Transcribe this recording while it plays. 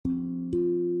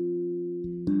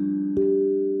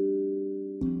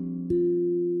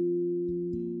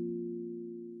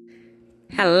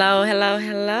Hello, hello,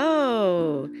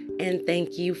 hello. And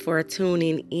thank you for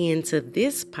tuning in to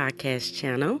this podcast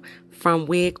channel, From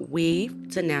Wig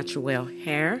Weave to Natural Well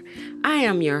Hair. I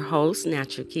am your host,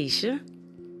 Natural Keisha.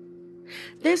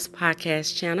 This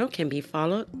podcast channel can be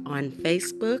followed on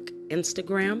Facebook,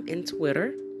 Instagram, and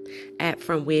Twitter at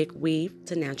From Wig Weave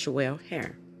to Natural Well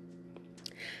Hair.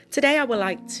 Today I would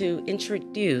like to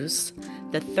introduce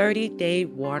the 30-Day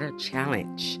Water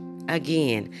Challenge.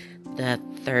 Again, the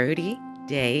 30-Day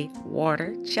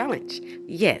Water Challenge.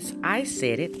 Yes, I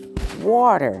said it.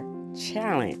 Water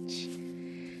Challenge.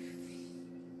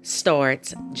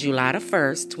 Starts July the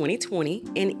 1st, 2020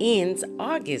 and ends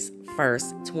August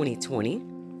 1st, 2020.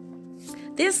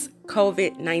 This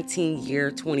COVID-19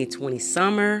 year 2020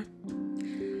 summer,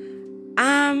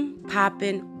 I'm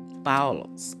popping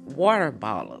water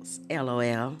bottles,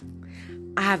 LOL.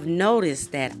 I've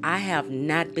noticed that I have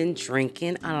not been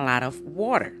drinking a lot of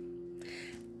water.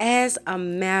 As a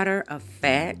matter of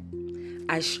fact,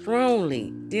 I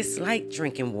strongly dislike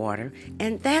drinking water,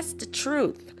 and that's the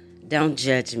truth. Don't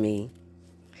judge me.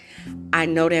 I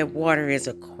know that water is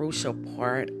a crucial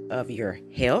part of your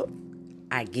health.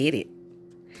 I get it.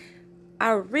 I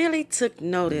really took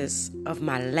notice of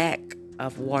my lack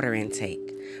of water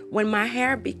intake when my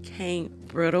hair became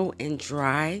brittle and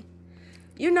dry.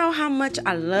 You know how much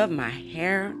I love my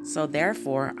hair, so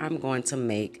therefore I'm going to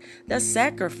make the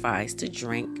sacrifice to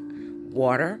drink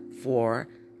water for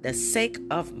the sake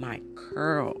of my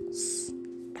curls,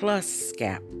 plus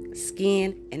scalp,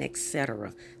 skin, and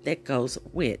etc. that goes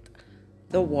with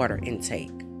the water intake.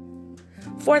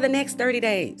 For the next 30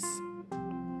 days,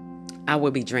 I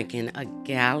will be drinking a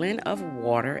gallon of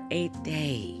water a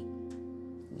day.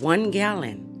 1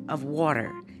 gallon of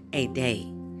water a day.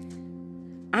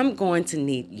 I'm going to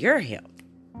need your help,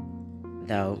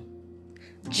 though.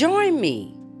 Join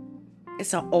me.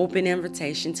 It's an open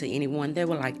invitation to anyone that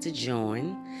would like to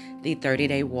join the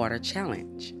 30-Day Water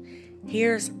Challenge.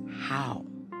 Here's how.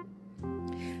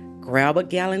 Grab a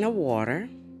gallon of water.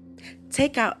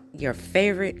 Take out your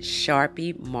favorite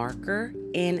Sharpie marker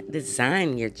and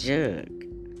design your jug.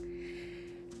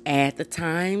 Add the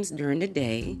times during the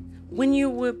day when you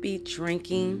will be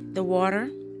drinking the water.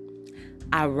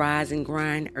 I rise and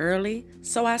grind early,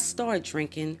 so I start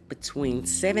drinking between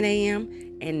 7 a.m.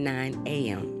 and 9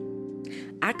 a.m.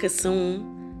 I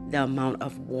consume the amount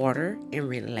of water in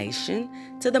relation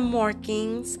to the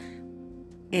markings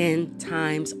and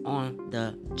times on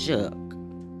the jug.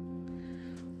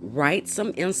 Write some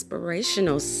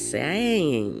inspirational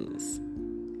sayings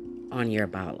on your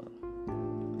bottle.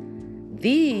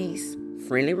 These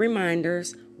friendly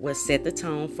reminders will set the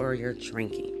tone for your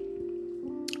drinking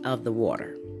of the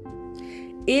water.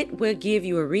 It will give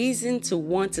you a reason to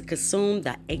want to consume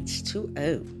the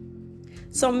H2O.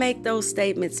 So make those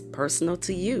statements personal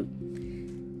to you.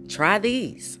 Try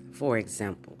these, for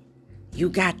example. You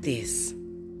got this.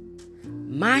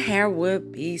 My hair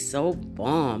would be so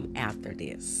bomb after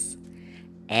this.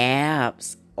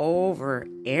 Abs over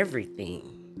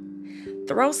everything.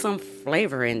 Throw some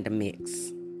flavor in the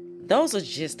mix. Those are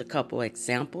just a couple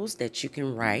examples that you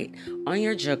can write on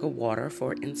your jug of water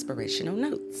for inspirational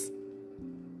notes.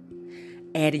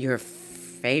 Add your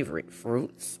favorite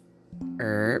fruits,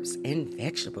 herbs, and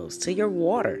vegetables to your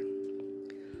water.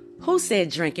 Who said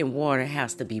drinking water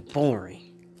has to be boring?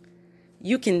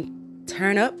 You can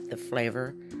turn up the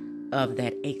flavor of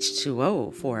that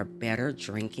H2O for a better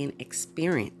drinking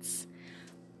experience.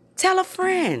 Tell a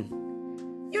friend.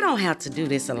 You don't have to do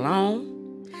this alone.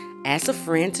 Ask a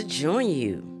friend to join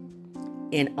you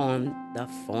in on the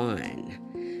fun.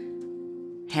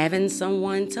 Having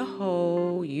someone to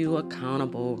hold you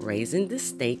accountable, raising the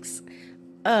stakes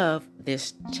of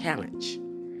this challenge.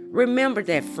 Remember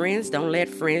that friends don't let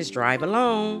friends drive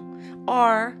alone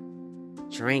or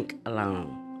drink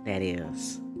alone, that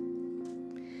is.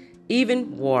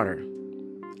 Even water.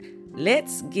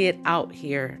 Let's get out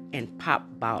here and pop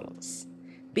bottles.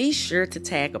 Be sure to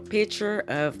tag a picture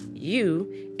of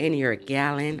you and your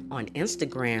gallon on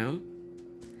Instagram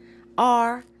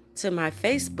or to my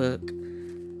Facebook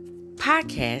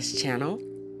podcast channel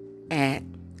at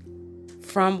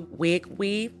From Wig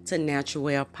Weave to Natural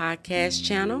Well podcast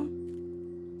channel,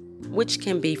 which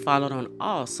can be followed on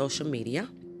all social media,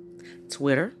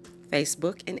 Twitter,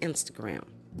 Facebook, and Instagram.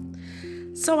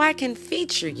 So I can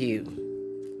feature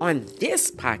you on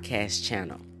this podcast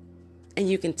channel and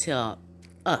you can tell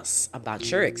us about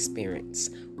your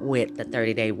experience with the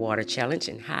 30-Day Water Challenge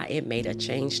and how it made a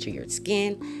change to your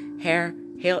skin, hair,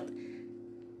 health,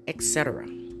 etc.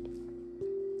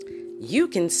 You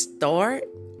can start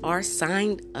or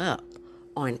sign up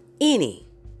on any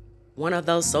one of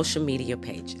those social media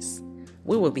pages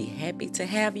We will be happy to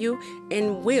have you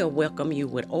and we'll welcome you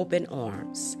with open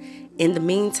arms. In the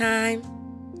meantime,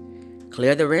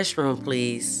 clear the restroom,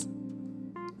 please.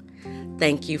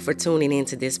 Thank you for tuning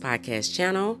into this podcast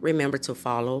channel. Remember to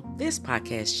follow this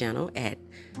podcast channel at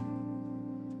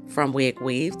From Wig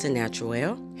Weave to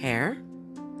Natural Hair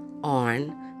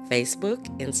on Facebook,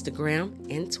 Instagram,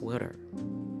 and Twitter.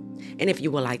 And if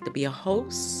you would like to be a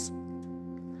host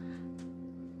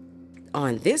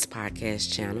on this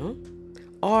podcast channel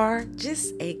or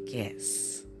just a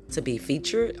guest to be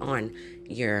featured on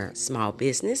your small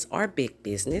business or big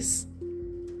business,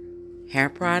 hair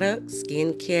products,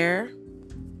 skincare,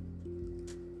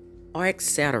 or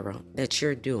etc. that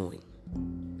you're doing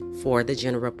for the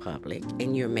general public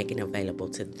and you're making available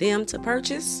to them to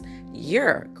purchase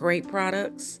your great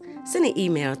products, send an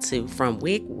email to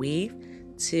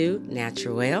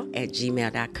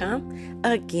fromwigweave2natural@gmail.com.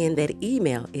 Again, that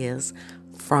email is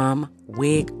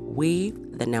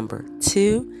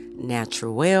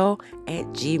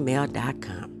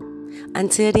fromwigweave2natural@gmail.com.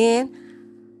 Until then,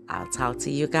 I'll talk to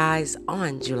you guys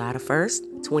on July the 1st,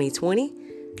 2020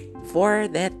 for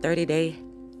that 30-day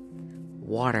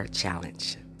water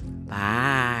challenge.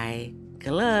 Bye.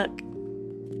 Good luck.